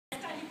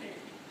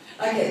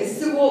Okay, this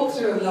is a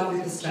walkthrough of Love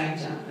with a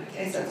Stranger.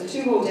 Okay, so it's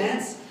a two-wall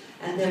dance,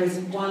 and there is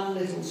one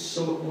little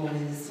short wall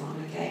in this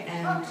one, okay?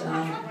 And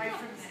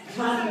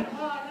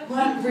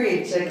one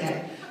bridge,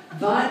 okay.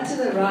 Vine to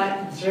the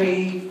right,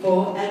 3,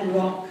 4, and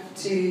rock,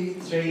 2,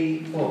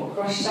 3, 4.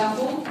 Cross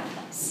shuffle,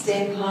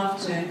 step,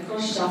 half turn,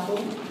 cross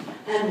shuffle,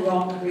 and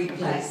rock,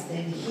 replace.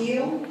 Then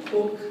heel,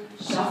 hook,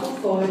 shuffle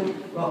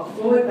forward, rock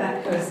forward,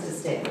 back, coaster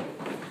step.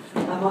 A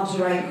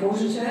Monterey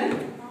quarter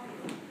turn,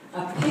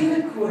 a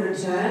pivot quarter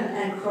turn,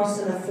 and cross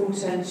and a full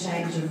turn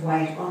change of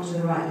weight onto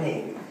the right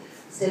leg.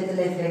 Step the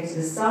left leg to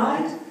the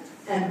side,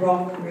 and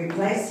rock,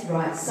 replace,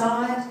 right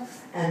side,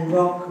 and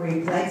rock,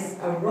 replace,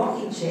 a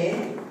rocking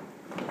chair.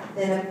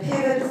 Then a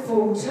pivot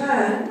full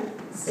turn,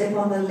 step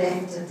on the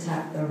left and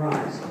tap the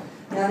right.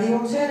 Now the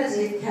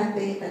alternative can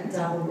be a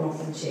double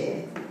rocking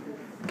chair.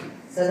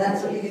 So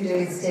that's what you can do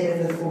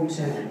instead of the full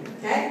turn,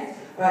 okay?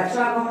 Alright,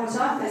 try it one more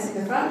time, facing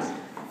the front.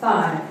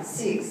 5,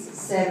 6,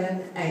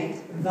 7, 8.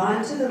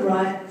 Vine to the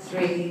right,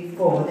 3,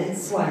 4. Then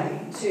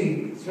sway,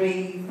 2,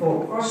 3,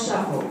 4. Cross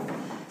shuffle.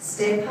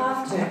 Step,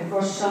 half turn,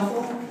 cross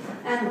shuffle,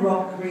 and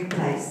rock,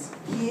 replace.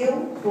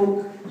 Heel,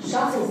 hook,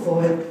 shuffle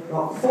forward,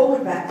 rock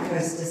forward, back,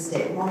 coaster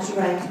step.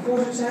 Monterey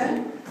quarter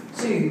turn,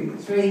 2,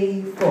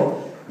 3,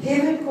 4.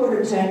 Pivot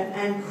quarter turn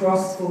and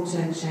cross full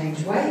turn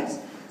change weight.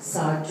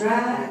 Side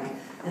drag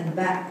and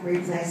back,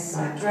 replace,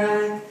 side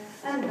drag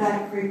and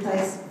back,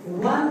 replace.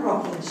 One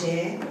rocking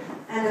chair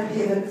and a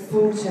pivot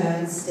full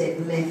turn, step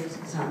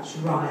left, touch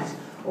right.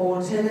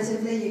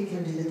 Alternatively, you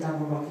can do the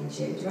double rocking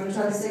chair. Do you want to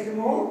try the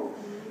second wall?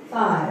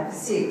 5,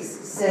 6,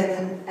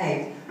 7,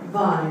 8.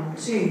 Vine,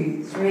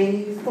 2,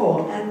 3,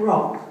 4. And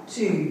rock,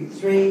 2,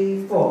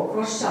 3, 4.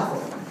 Cross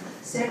shuffle.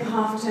 Step,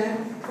 half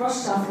turn,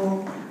 cross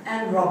shuffle,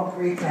 and rock,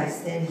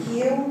 replace. Then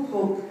heel,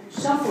 hook,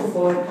 shuffle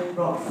forward,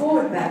 rock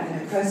forward, back,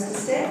 and a coaster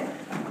step.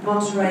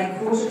 Monterey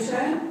quarter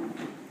turn.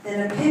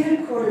 Then a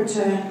pivot quarter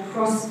turn,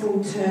 cross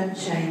full turn,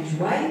 change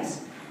weight.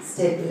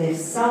 Step left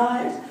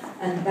side,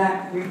 and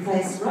back,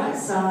 replace right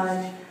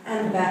side,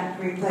 and back,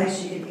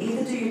 replace. You can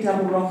either do your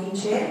double rocking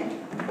chair,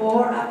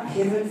 or a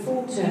pivot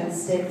full turn,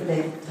 step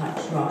left,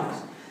 touch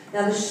right.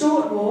 Now the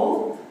short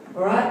wall,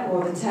 alright,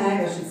 or the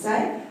tag I should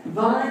say,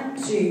 vine,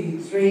 2,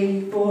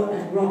 3, 4,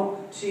 and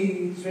rock,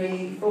 2,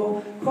 3,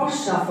 4,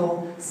 cross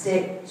shuffle,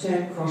 step,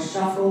 turn, cross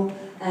shuffle,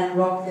 and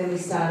rock. Then we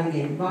start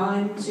again,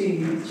 vine,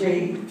 2,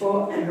 3,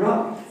 4, and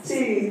rock,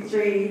 2,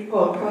 3,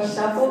 4, cross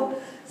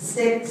shuffle,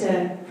 step,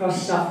 turn,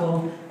 cross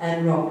shuffle,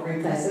 and rock,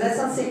 replace. So that's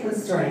on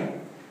sequence 3.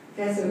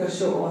 Okay, so we've got a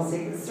short one,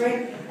 sequence 3.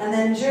 And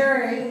then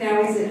during,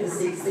 now is it the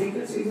 6th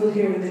sequence, we will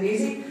hear in the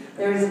music,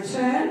 there is a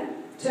turn,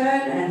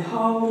 and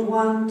hold,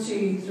 1,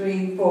 2,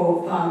 3,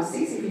 4, 5,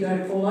 6. If you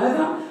don't fall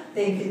over,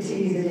 then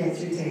continue the dance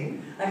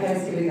routine. Okay,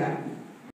 let's give it a go.